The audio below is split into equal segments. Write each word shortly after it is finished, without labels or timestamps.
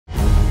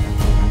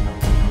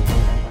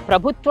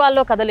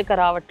ప్రభుత్వాల్లో కదలిక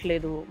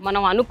రావట్లేదు,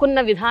 మనం అనుకున్న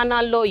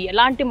విధానాల్లో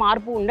ఎలాంటి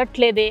మార్పు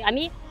ఉండట్లేదే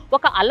అని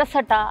ఒక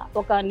అలసట,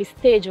 ఒక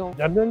నిస్తేజం.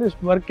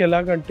 జర్నలిస్ట్ వర్క్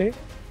ఎలాగంటే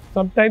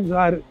సమ్టైమ్స్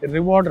ఆ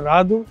రివార్డ్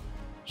రాదు,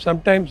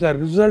 సమ్టైమ్స్ ఆ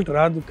రిజల్ట్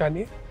రాదు,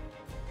 కానీ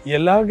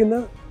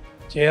ఎలాగినా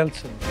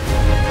చేయాల్సింది.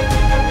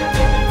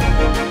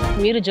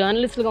 మీరు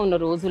జర్నలిస్టులుగా ఉన్న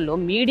రోజుల్లో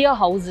మీడియా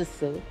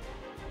హౌసెస్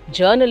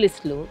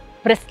జర్నలిస్టులు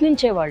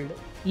ప్రశ్నించేవాళ్ళు.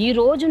 ఈ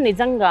రోజు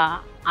నిజంగా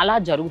అలా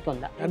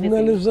జరుగుతుందా?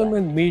 Journalism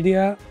and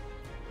media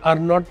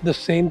are not the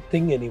same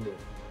thing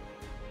anymore.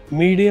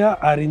 Media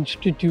are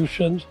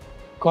institutions,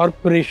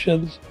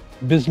 corporations,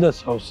 business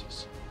houses.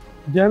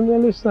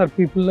 Journalists are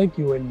people like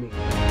you and me.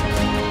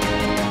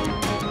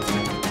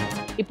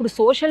 ఇప్పుడు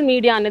సోషల్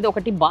మీడియా అనేది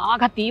ఒకటి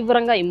బాగా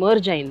తీవ్రంగా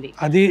ఎమర్జ్ అయింది.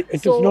 అది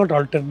it is not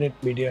alternate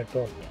media at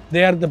all.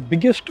 They are the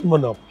biggest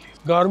monopoly.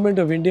 Government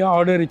of India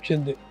order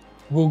ఇచ్చింది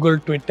Google,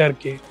 Twitter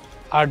కి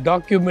ఆ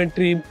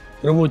డాక్యుమెంటరీ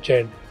రిమూవ్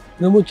చేయండి.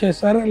 రిమూవ్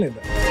చేశారా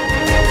లేదా?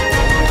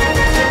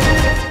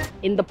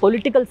 In the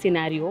political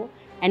scenario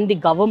and the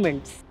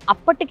governments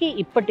అప్పటికి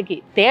ఇప్పటికి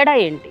తేడా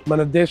ఏంటి?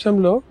 మన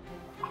దేశంలో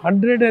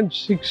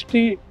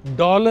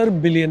 $160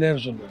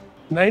 బిలియనర్స్ ఉన్నారు.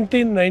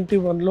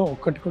 1991లో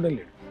ఒక్కటి కూడా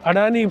లేడు.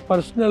 Adani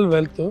personal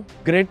wealth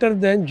greater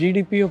than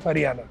GDP of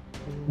Haryana,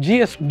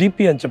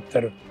 GSDP అని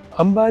చెప్తారు.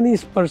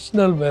 Ambanis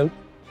personal wealth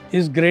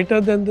is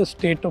greater than the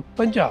state of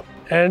Punjab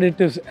and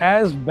it is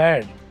as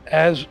bad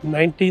as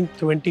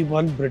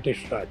 1921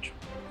 British Raj.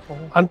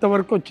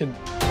 అంతవరకు వచ్చింది.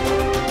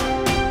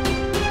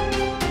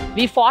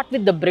 We fought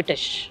with the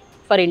British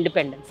for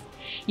independence.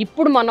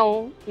 ఇప్పుడు మనం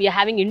we are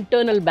having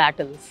internal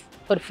battles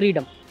for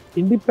freedom.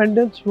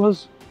 Independence was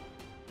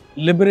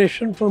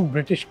liberation from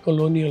British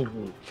colonial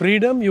rule.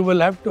 Freedom you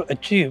will have to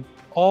achieve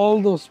all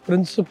those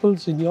principles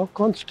in your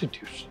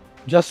constitution.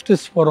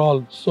 Justice for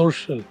all,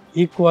 social,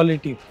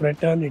 equality,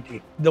 fraternity.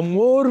 The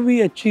more we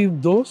achieve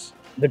those,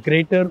 the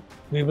greater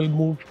we will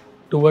move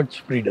towards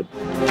freedom.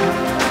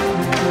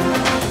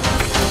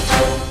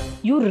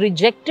 You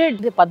rejected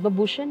the Padma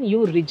Bhushan, you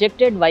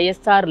rejected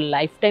YSR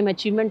Lifetime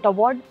Achievement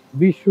Award.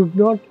 We should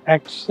not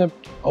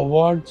accept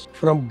awards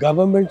from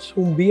governments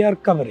whom we are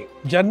covering.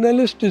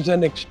 Journalist is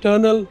an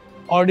external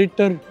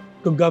auditor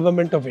to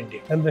Government of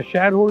India and the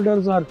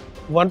shareholders are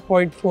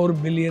 1.4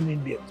 million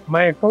Indians.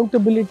 My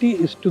accountability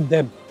is to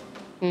them,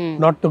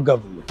 not to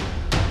government.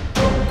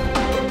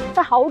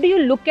 So how do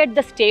you look at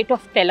the state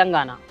of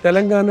Telangana?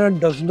 Telangana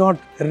does not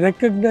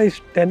recognize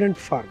tenant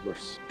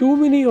farmers. Too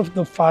many of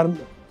the farm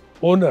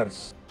owners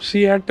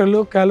సియాటల్లో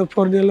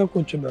కాలిఫోర్నియాలో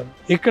కూర్చున్నారు.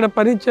 ఇక్కడ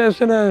పని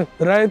చేసిన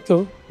రైతు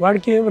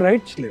వాడికి ఏం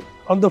rights లేవు.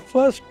 On the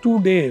first 2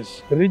 days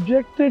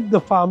rejected the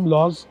form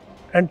loss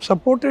and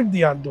supported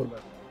the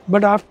Andolan,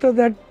 but after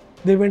that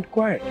they went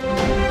quiet.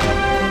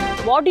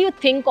 What do you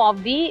think of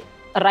the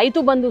Rythu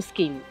Bandhu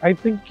scheme? I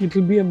think it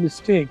will be a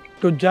mistake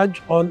to judge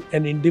on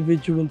an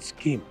individual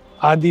scheme.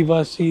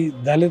 Adivasi,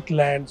 Dalit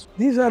lands,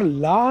 these are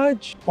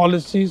large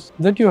policies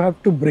that you have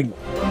to bring.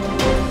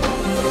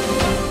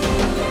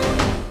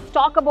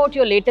 Talk about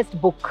your latest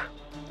book,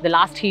 The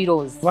Last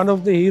Heroes. One of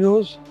the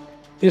heroes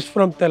is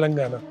from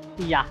Telangana.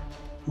 Yeah.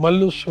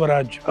 Mallu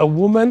Swaraj, a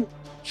woman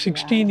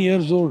 16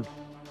 years old.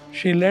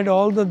 She led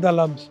all the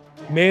dalams,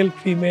 male,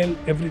 female,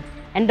 everything.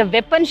 And the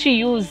weapon she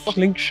used?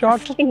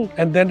 Slingshot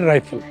and then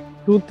rifle.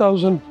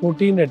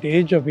 2014 at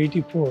age of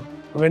 84,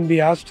 when we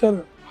asked her,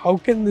 how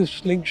can this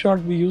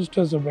slingshot be used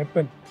as a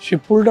weapon? She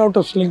pulled out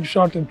a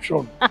slingshot and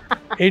showed.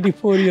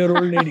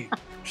 84-year-old lady.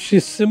 She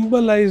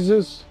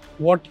symbolizes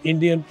what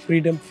Indian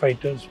freedom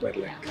fighters were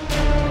like.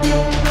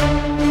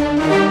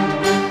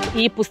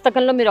 ఈ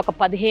పుస్తకంలో మీరు ఒక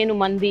 15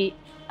 మంది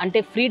అంటే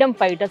freedom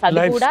fighters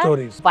అది కూడా.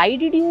 Why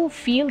did you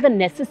feel the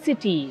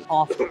necessity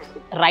of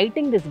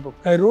writing this book?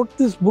 I wrote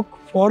this book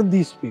for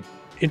these people.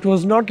 It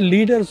was not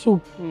leaders who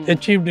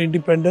achieved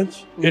independence.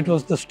 It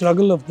was the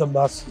struggle of the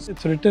masses.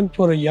 It's written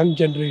for a young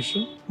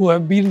generation who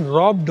have been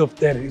robbed of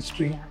their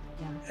history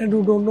and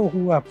who don't know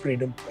who are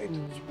freedom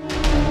fighters.